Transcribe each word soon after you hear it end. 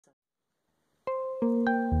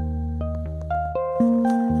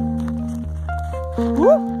Dex,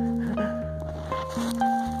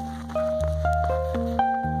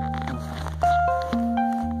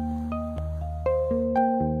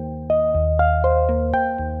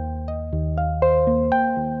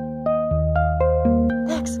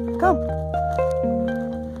 come.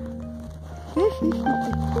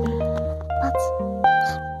 Wat?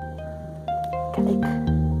 Kijk.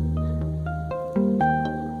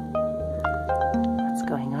 What's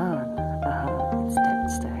going on? It's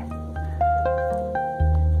Dex there.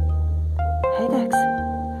 Hey Dex.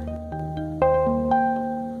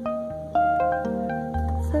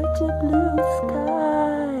 Such a blue sky.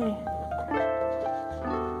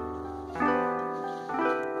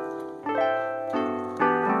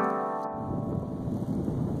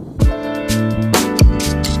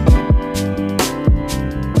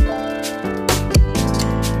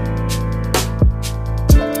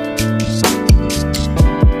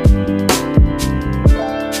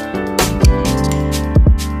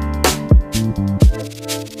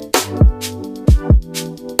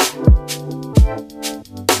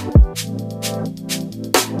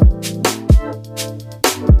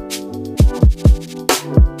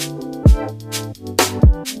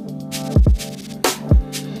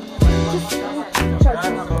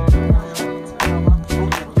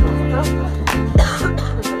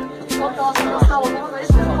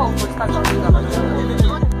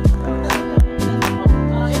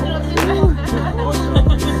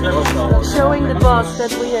 Showing the boss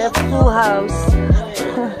that we have full house.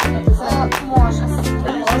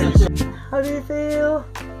 How do you feel?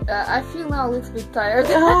 I feel now a little bit tired.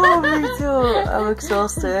 Oh, me too. I'm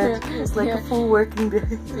exhausted. It's like a full working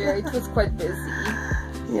day. Yeah, it was quite busy.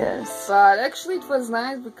 Yes. But actually it was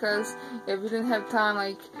nice because we didn't have time,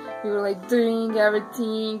 like we were like doing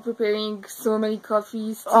everything, preparing so many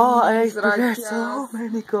coffees. Oh, I prepared so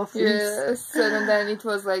many coffees. Yes, and then it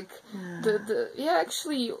was like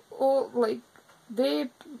actually all like they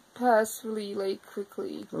passed really like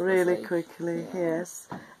quickly. Really quickly, yes.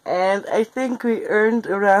 And I think we earned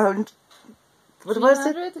around, what was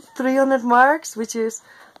it? 300 marks, which is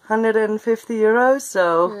 150 euros.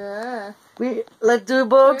 So yeah. We let do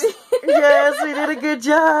books. Yes, we did a good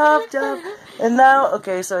job. And now,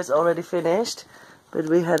 okay, so it's already finished. But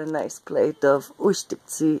we had a nice plate of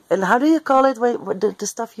Uštipci. And how do you call it? What the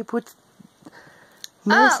stuff you put?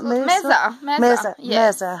 Meza.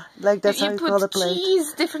 Yes. Meza. Like that's how you call the plate.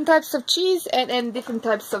 Cheese, different types of cheese, and different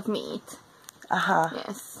types of meat.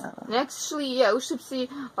 Yes. And actually, yeah, Uštipci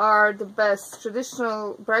are the best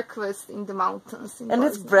traditional breakfast in the mountains. And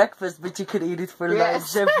it's breakfast, but you can eat it for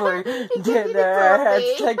lunch and for dinner.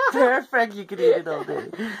 It's like perfect. You can eat it all day.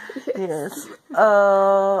 Yes.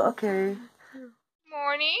 Okay.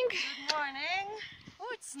 Morning. Good morning. Oh,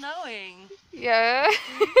 it's snowing. Yeah.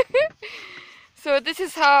 So this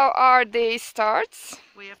is how our day starts.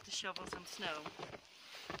 We have to shovel some snow.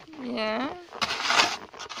 Yeah.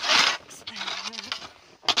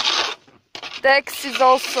 Dex is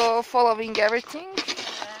also following everything,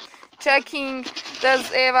 checking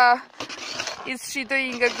does Eva, is she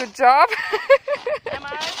doing a good job? Am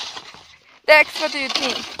I? Dex, what do you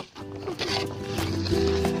think?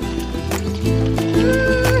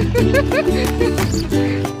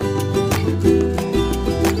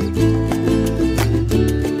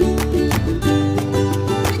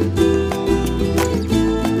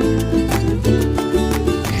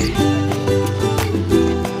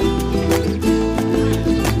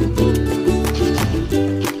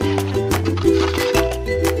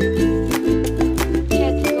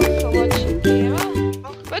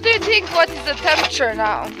 What is the temperature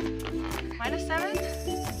now?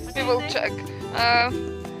 -7? We will check.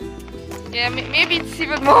 Yeah, maybe it's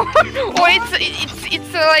even more. Or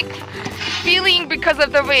it's like feeling because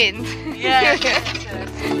of the wind. Yeah.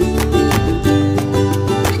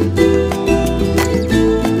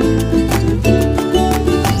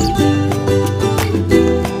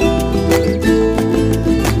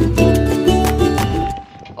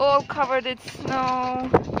 All covered in snow.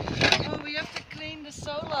 Oh, we have to clean the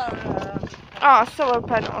solar. Solar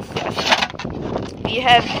panels, yes. We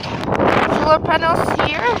have solar panels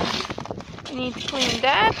here. We need to clean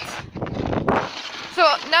that. So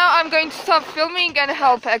now I'm going to stop filming and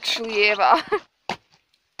help actually Eva.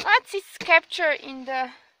 What's its capture in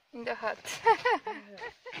the hut?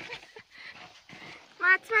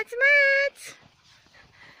 Mats.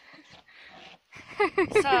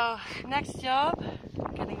 So, next job,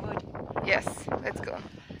 getting wood. Yes, let's go.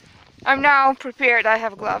 I'm now prepared, I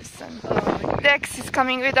have gloves and Dex is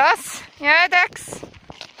coming with us. Yeah, Dex?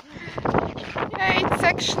 Yeah, it's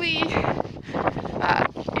actually,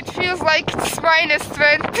 it feels like it's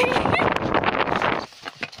 -20.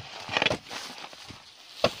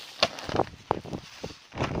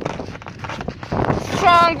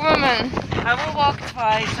 one. I will walk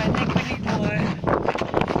twice. I think we need more.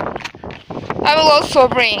 I will also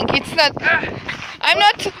bring. It's not. I'm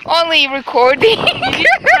not only recording. You need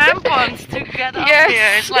crampons to get up Yes.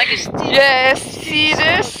 here. It's like a steep. Yes. See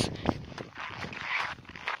this?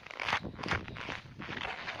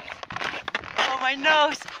 Oh, my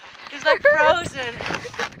nose is like frozen.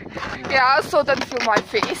 Yeah, I also don't feel my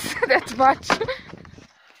face that much.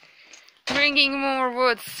 Bringing more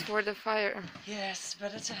woods for the fire. Yes,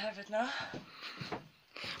 but it's a habit now.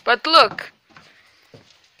 But look,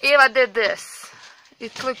 Eva did this.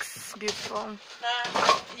 It looks beautiful.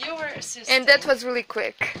 You were assisting. And that was really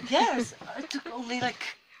quick. Yes, it took only like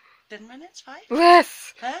 10 minutes, 5?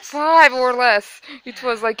 Less. Less? 5 or less. It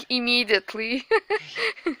was like immediately.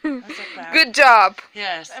 That's not bad. Good job.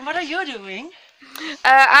 Yes. And what are you doing?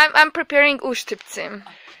 I'm preparing Uštipci.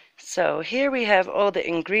 So here we have all the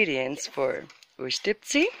ingredients for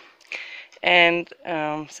Uštipci, and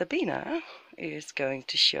Sabina is going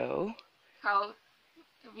to show How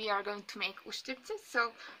we are going to make Uštipci.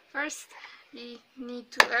 So first we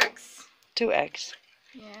need 2 eggs. 2 eggs.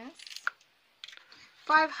 Yes.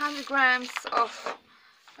 500 grams of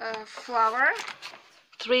flour.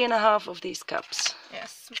 3.5 of these cups.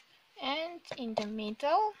 Yes. And in the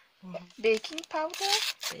middle, baking powder.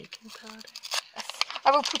 Baking powder. Yes. I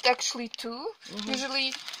will put actually 2.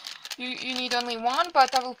 Usually you need only 1,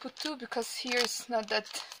 but I will put 2 because here it's not that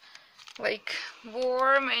like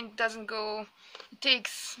warm and doesn't go. It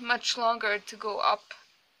takes much longer to go up.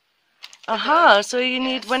 Aha, so you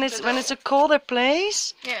need, Yes, when it's a colder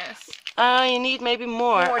place, Yes. you need maybe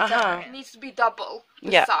more. More time. It needs to be double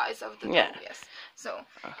the Yeah. size of the dough. Yeah. Yes. So,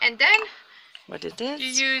 and then What is this?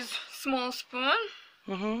 you use small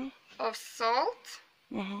spoon of salt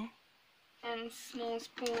and small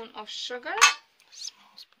spoon of sugar.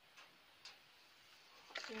 Small spoon.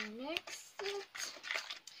 To mix it.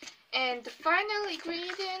 And the final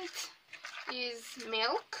ingredient is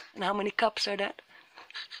milk. And how many cups are that?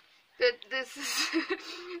 This is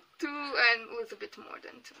 2 and a little bit more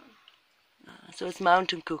than 2. So it's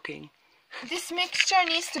mountain cooking. This mixture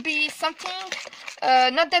needs to be something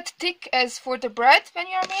not that thick as for the bread when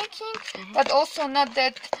you are making, but also not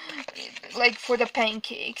that like for the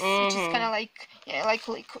pancakes, which is kind of like like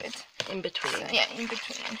liquid. In between. So, yeah, in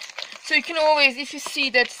between. So you can always, if you see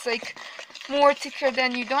that it's like more thicker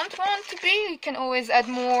than you don't want to be, you can always add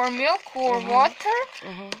more milk or water.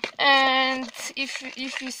 And if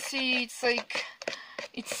you see it's like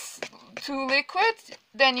it's too liquid,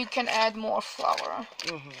 then you can add more flour.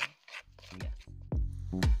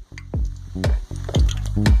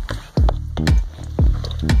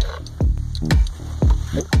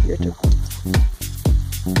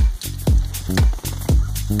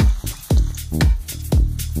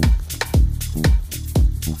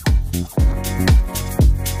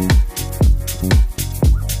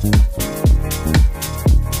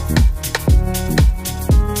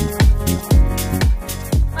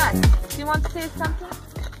 Do you want to say something?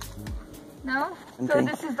 No? So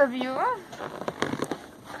this is the view.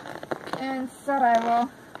 And Sarajevo.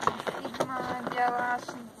 Sigma,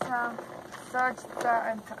 Bjelašnica,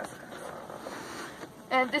 Sočica, and Trska.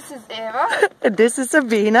 And this is Eva. This is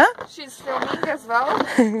Sabina. She's filming as well.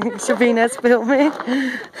 Sabina's filming.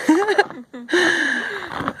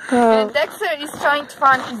 And Dexter is trying to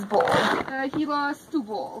find his ball. He lost 2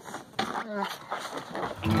 balls.